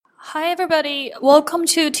Hi everybody, welcome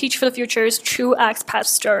to Teach for the Future's True Expat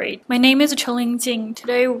Story. My name is Chenling Jing.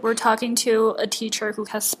 Today we're talking to a teacher who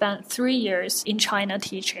has spent 3 years in China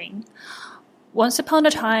teaching. Once upon a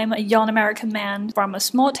time, a young American man from a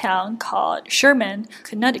small town called Sherman,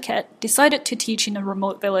 Connecticut, decided to teach in a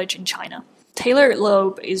remote village in China. Taylor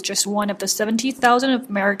Loeb is just one of the 70,000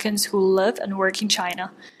 Americans who live and work in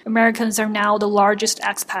China. Americans are now the largest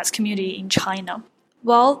expats community in China.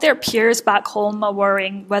 While their peers back home are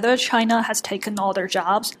worrying whether China has taken all their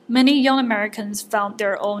jobs, many young Americans found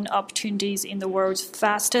their own opportunities in the world's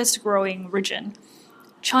fastest growing region.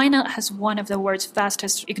 China has one of the world's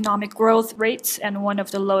fastest economic growth rates and one of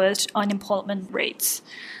the lowest unemployment rates.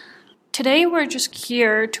 Today, we're just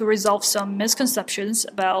here to resolve some misconceptions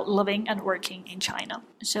about living and working in China.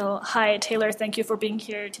 So, hi, Taylor. Thank you for being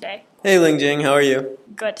here today. Hey, Lingjing. How are you?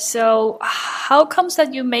 Good. So, how comes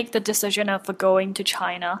that you make the decision of going to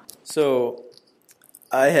China? So,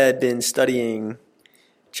 I had been studying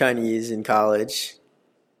Chinese in college,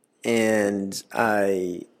 and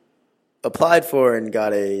I applied for and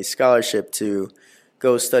got a scholarship to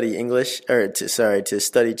go study to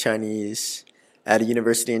study Chinese at a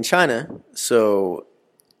university in China. So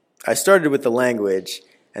I started with the language,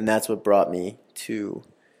 and that's what brought me to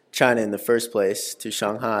China in the first place, to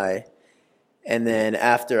Shanghai. And then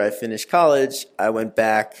after I finished college, I went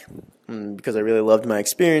back because I really loved my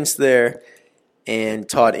experience there and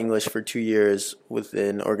taught English for 2 years with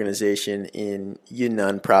an organization in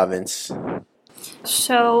Yunnan province.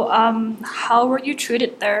 So, how were you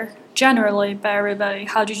treated there generally by everybody?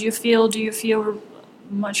 How did you feel? Do you feel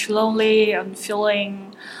much lonely and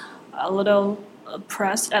feeling a little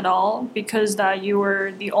oppressed at all because that you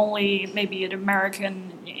were the only maybe an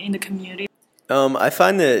American in the community? I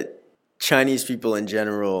find that Chinese people in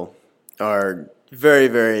general are very,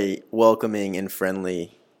 very welcoming and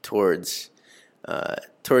friendly towards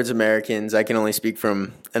Americans. I can only speak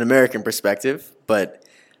from an American perspective, but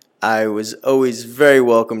I was always very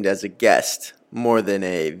welcomed as a guest more than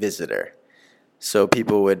a visitor. So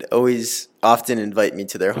people would often invite me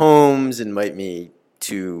to their homes, invite me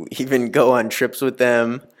to even go on trips with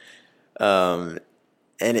them, and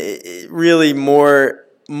it really more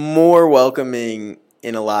welcoming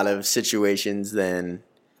in a lot of situations than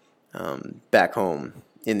back home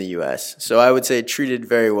in the U.S. So I would say treated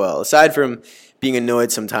very well. Aside from being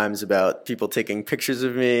annoyed sometimes about people taking pictures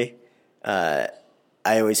of me, I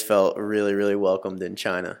always felt really, really welcomed in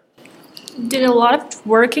China. Did a lot of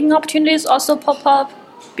working opportunities also pop up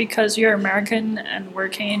because you're American and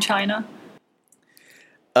working in China?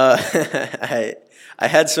 I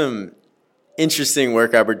had some interesting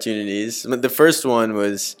work opportunities. The first one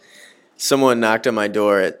was someone knocked on my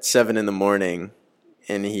door at 7 a.m,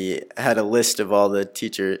 and he had a list of all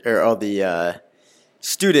the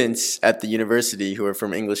students at the university who were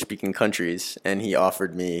from English-speaking countries, and he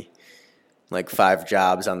offered me like 5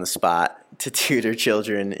 jobs on the spot to tutor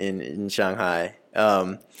children in Shanghai.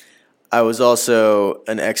 I was also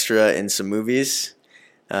an extra in some movies,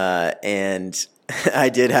 and I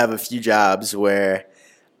did have a few jobs where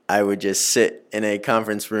I would just sit in a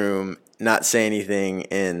conference room, not say anything,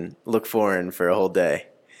 and look foreign for a whole day.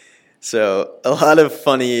 So a lot of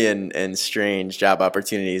funny and strange job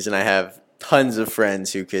opportunities, and I have tons of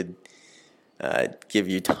friends who could give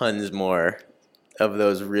you tons more of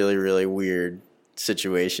those really, really weird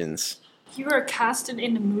situations. You were casted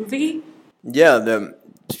in a movie? Yeah, the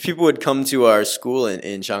people would come to our school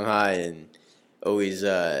in Shanghai and always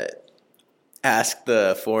ask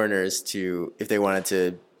the foreigners if they wanted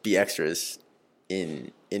to be extras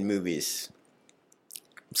in movies.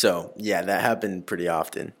 So yeah, that happened pretty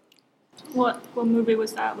often. What movie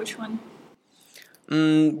was that? Which one?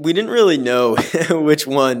 We didn't really know which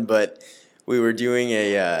one, but we were doing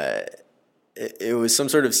it was some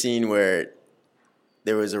sort of scene where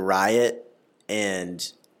there was a riot,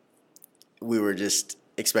 and we were just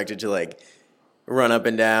expected to like run up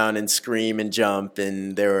and down and scream and jump,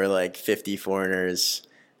 and there were like 50 foreigners.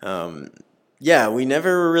 Yeah, we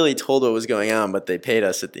never were really told what was going on, but they paid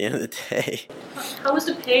us at the end of the day. How was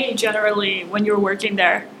the pay generally when you were working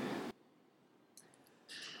there?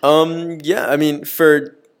 Yeah, I mean,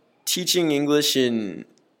 for teaching English in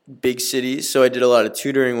big cities, so I did a lot of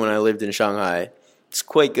tutoring when I lived in Shanghai. It's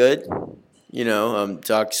quite good,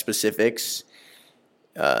 talk specifics,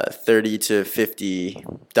 $30 to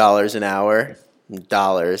 $50 an hour,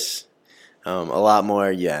 dollars, a lot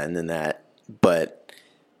more yen than that. But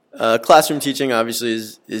classroom teaching obviously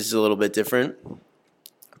is a little bit different,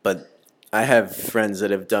 but I have friends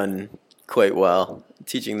that have done quite well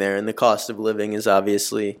teaching there, and the cost of living is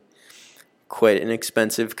obviously quite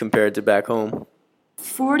inexpensive compared to back home.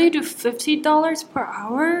 $40 to $50 per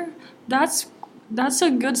hour? That's that's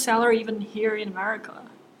a good salary even here in America.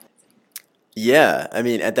 Yeah, I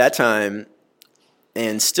mean, at that time,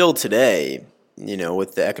 and still today,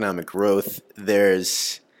 with the economic growth,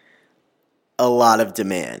 there's a lot of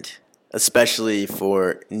demand, especially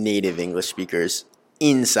for native English speakers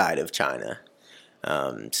inside of China.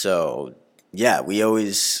 So yeah, I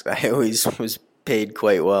always was paid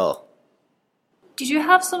quite well. Did you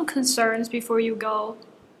have some concerns before you go?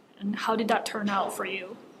 And how did that turn out for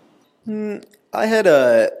you?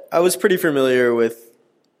 I was pretty familiar with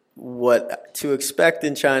what to expect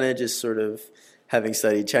in China, just sort of having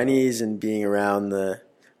studied Chinese and being around the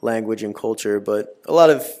language and culture. But a lot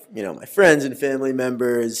of, my friends and family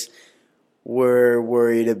members were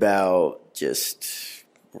worried about just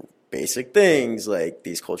basic things like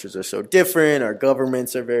these cultures are so different, our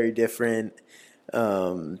governments are very different,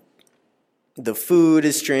 the food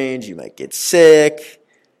is strange, you might get sick,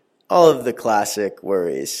 all of the classic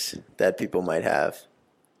worries that people might have.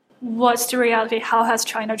 What's the reality? How has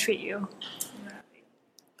China treated you?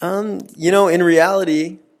 In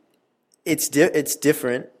reality, it's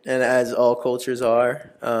different, and as all cultures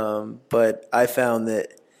are. But I found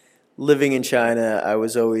that living in China, I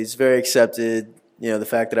was always very accepted. The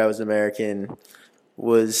fact that I was American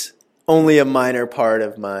was only a minor part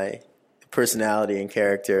of my personality and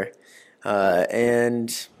character,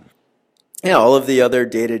 and all of the other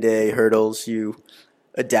day-to-day hurdles you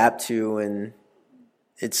adapt to, and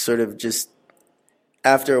it's sort of just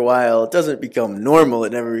after a while, it doesn't become normal.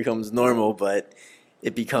 It never becomes normal, but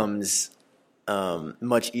it becomes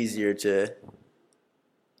much easier to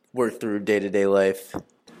work through day-to-day life.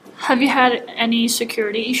 Have you had any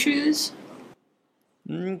security issues?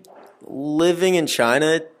 Living in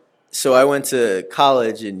China, so I went to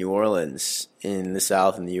college in New Orleans in the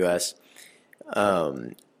South in the U.S.,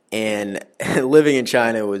 and living in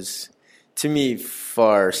China was, to me,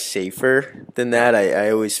 far safer than that. I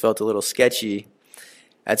always felt a little sketchy.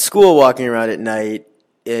 At school, walking around at night,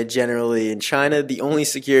 generally in China, the only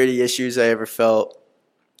security issues I ever felt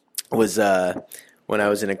was when I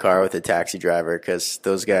was in a car with a taxi driver, because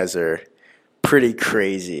those guys are pretty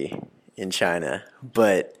crazy in China.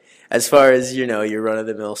 But as far as, your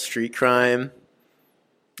run-of-the-mill street crime,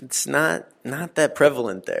 it's not that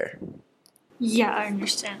prevalent there. Yeah, I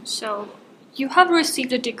understand. So you have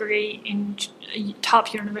received a degree in a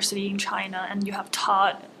top university in China, and you have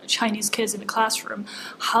taught Chinese kids in the classroom.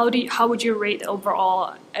 How would you rate the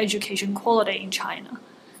overall education quality in China?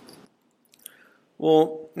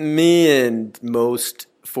 Well, me and most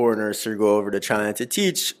foreigners who go over to China to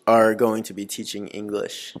teach are going to be teaching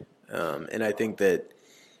English. And I think that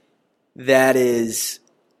is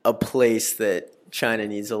a place that China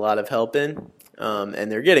needs a lot of help in.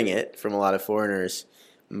 And they're getting it from a lot of foreigners.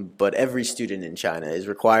 But every student in China is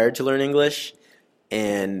required to learn English.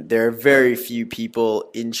 And there are very few people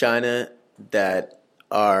in China that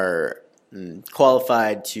are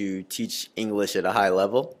qualified to teach English at a high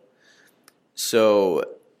level. So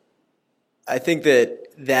I think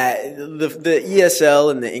that the ESL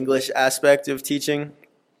and the English aspect of teaching,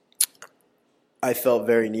 I felt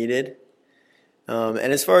very needed. And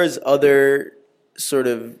as far as other sort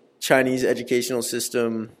of Chinese educational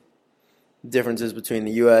system differences between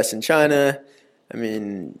the U.S. and China, I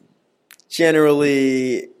mean,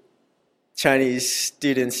 generally, Chinese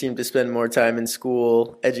students seem to spend more time in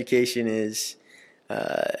school. Education is,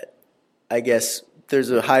 I guess,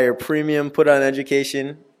 there's a higher premium put on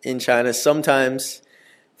education in China, sometimes,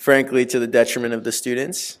 frankly, to the detriment of the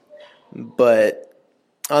students. But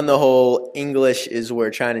on the whole, English is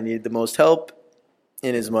where China needed the most help,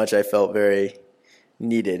 in as much I felt very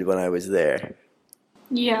needed when I was there.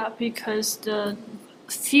 Yeah, because the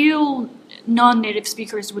few non-native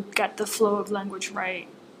speakers would get the flow of language right,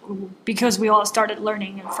 because we all started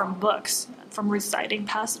learning it from books, from reciting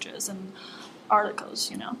passages and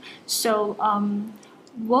articles. So,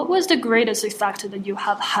 what was the greatest effect that you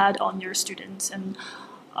have had on your students, and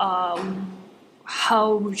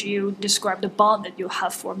how would you describe the bond that you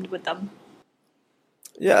have formed with them?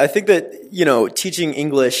 Yeah, I think that, teaching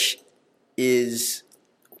English is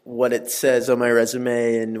what it says on my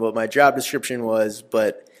resume and what my job description was,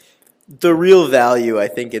 but the real value, I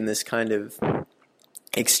think, in this kind of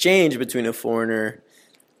exchange between a foreigner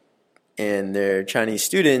and their Chinese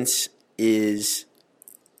students is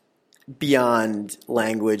beyond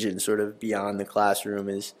language and sort of beyond the classroom,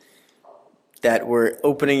 is that we're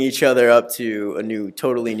opening each other up to a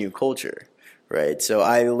totally new culture, right? So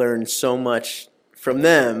I learned so much from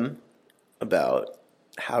them about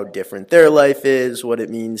how different their life is, what it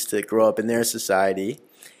means to grow up in their society.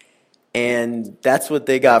 And that's what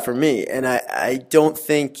they got from me. And I don't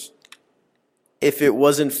think if it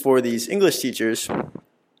wasn't for these English teachers,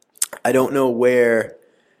 I don't know where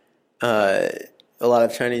a lot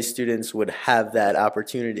of Chinese students would have that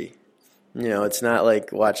opportunity. You know, it's not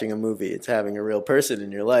like watching a movie. It's having a real person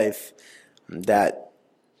in your life.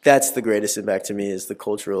 That's the greatest impact to me, is the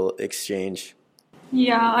cultural exchange.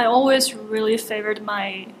 Yeah, I always really favored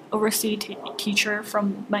my overseas teacher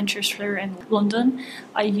from Manchester and London.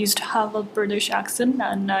 I used to have a British accent,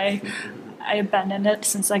 and I abandoned it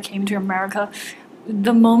since I came to America.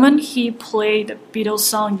 The moment he played the Beatles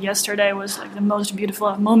song yesterday was like the most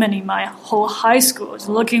beautiful moment in my whole high school. I was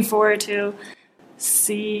looking forward to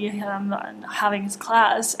see him and having his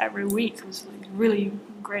class every week. It was like a really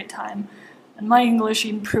great time. And my English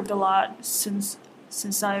improved a lot since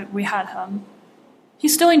we had him.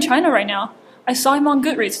 He's still in China right now. I saw him on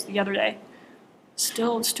Goodreads the other day.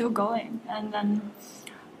 Still going. And then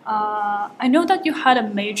I know that you had a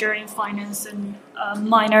major in finance and a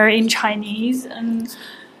minor in Chinese. And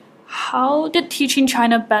how did teaching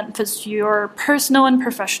China benefit your personal and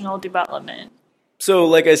professional development? So,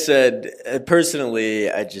 like I said,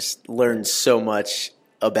 personally, I just learned so much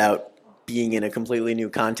about being in a completely new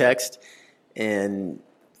context and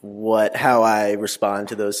how I respond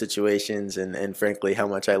to those situations, and frankly, how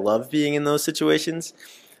much I love being in those situations.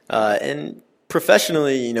 And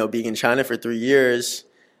professionally, you know, being in China for 3 years,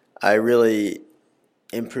 I really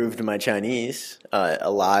improved my Chinese a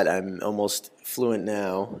lot. I'm almost fluent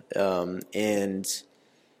now. And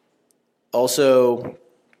also,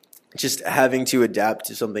 just having to adapt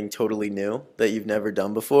to something totally new that you've never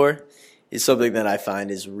done before is something that I find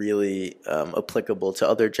is really applicable to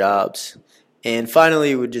other jobs. And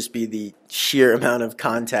finally, it would just be the sheer amount of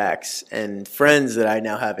contacts and friends that I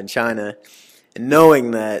now have in China, and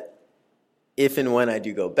knowing that if and when I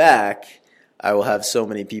do go back, I will have so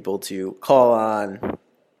many people to call on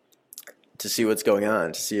to see what's going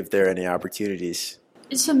on, to see if there are any opportunities.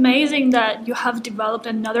 It's amazing that you have developed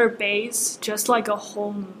another base, just like a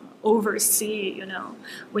home overseas, you know.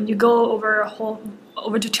 When you go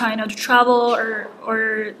over to China to travel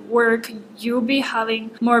or work, you'll be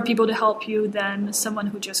having more people to help you than someone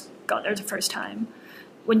who just got there the first time.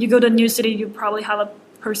 When you go to a new city, you probably have a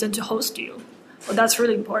person to host you. Well, that's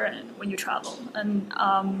really important when you travel.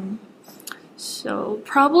 And so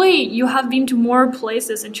probably you have been to more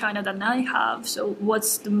places in China than I have. So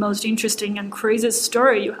what's the most interesting and craziest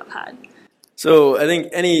story you have had? So I think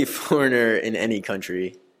any foreigner in any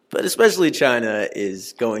country, but especially China,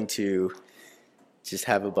 is going to just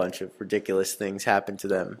have a bunch of ridiculous things happen to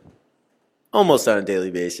them almost on a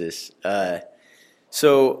daily basis.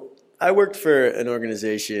 So I worked for an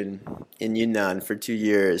organization in Yunnan for 2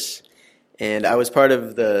 years, and I was part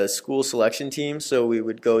of the school selection team. So we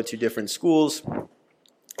would go to different schools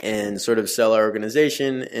and sort of sell our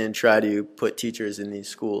organization and try to put teachers in these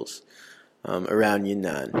schools around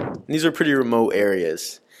Yunnan. And these are pretty remote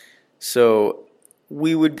areas. So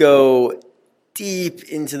we would go deep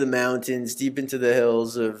into the mountains, deep into the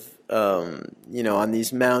hills of, on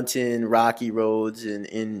these mountain rocky roads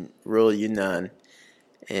in rural Yunnan,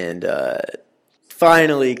 and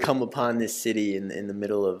finally come upon this city in the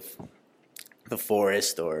middle of the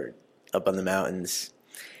forest or up on the mountains.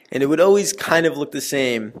 And it would always kind of look the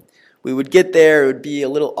same. We would get there, it would be a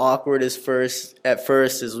little awkward at first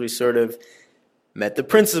as we sort of met the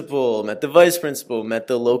principal, met the vice principal, met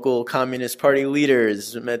the local Communist Party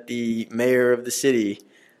leaders, met the mayor of the city.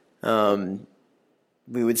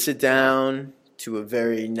 We would sit down to a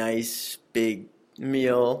very nice big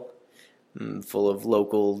meal full of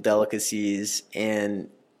local delicacies, and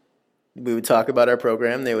we would talk about our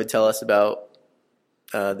program. They would tell us about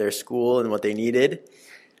their school and what they needed.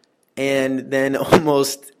 And then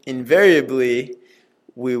almost invariably,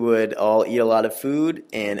 we would all eat a lot of food,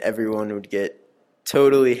 and everyone would get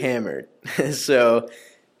totally hammered. So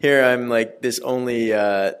here I'm like this only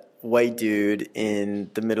white dude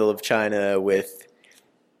in the middle of China with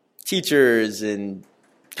teachers and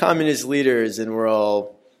communist leaders, and we're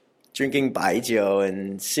all drinking baijiu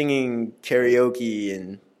and singing karaoke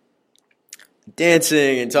and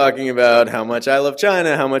dancing and talking about how much I love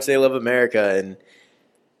China, how much they love America. And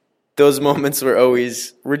those moments were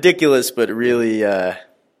always ridiculous, but really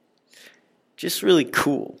just really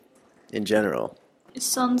cool in general. It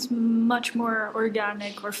sounds much more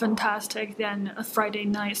organic or fantastic than a Friday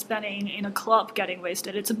night spending in a club getting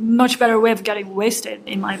wasted. It's a much better way of getting wasted,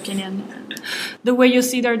 in my opinion. And the way you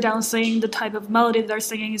see they're dancing, the type of melody they're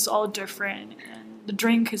singing is all different. And the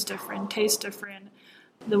drink is different, tastes different.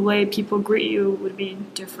 The way people greet you would be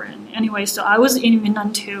different. Anyway, so I was in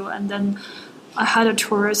Yunnan too, and then I had a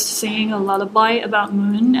tourist singing a lullaby about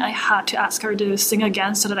moon. I had to ask her to sing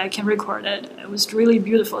again so that I can record it. It was really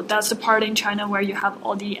beautiful. That's the part in China where you have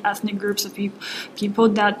all the ethnic groups of people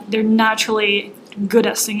that they're naturally good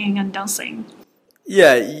at singing and dancing.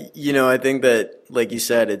 Yeah, I think that, like you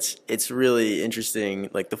said, it's really interesting.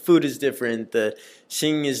 Like the food is different, the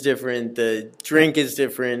singing is different, the drink is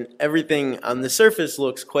different. Everything on the surface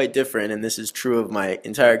looks quite different, and this is true of my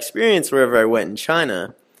entire experience wherever I went in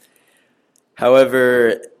China.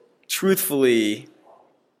 However, truthfully,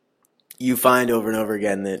 you find over and over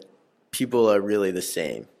again that people are really the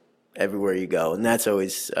same everywhere you go, and that's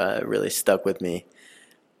always really stuck with me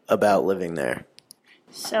about living there.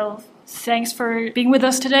 So thanks for being with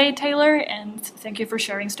us today, Taylor, and thank you for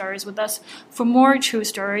sharing stories with us. For more true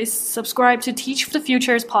stories, subscribe to Teach the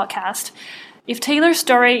Future's podcast. If Taylor's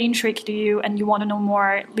story intrigued you and you want to know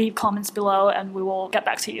more, leave comments below and we will get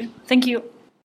back to you. Thank you.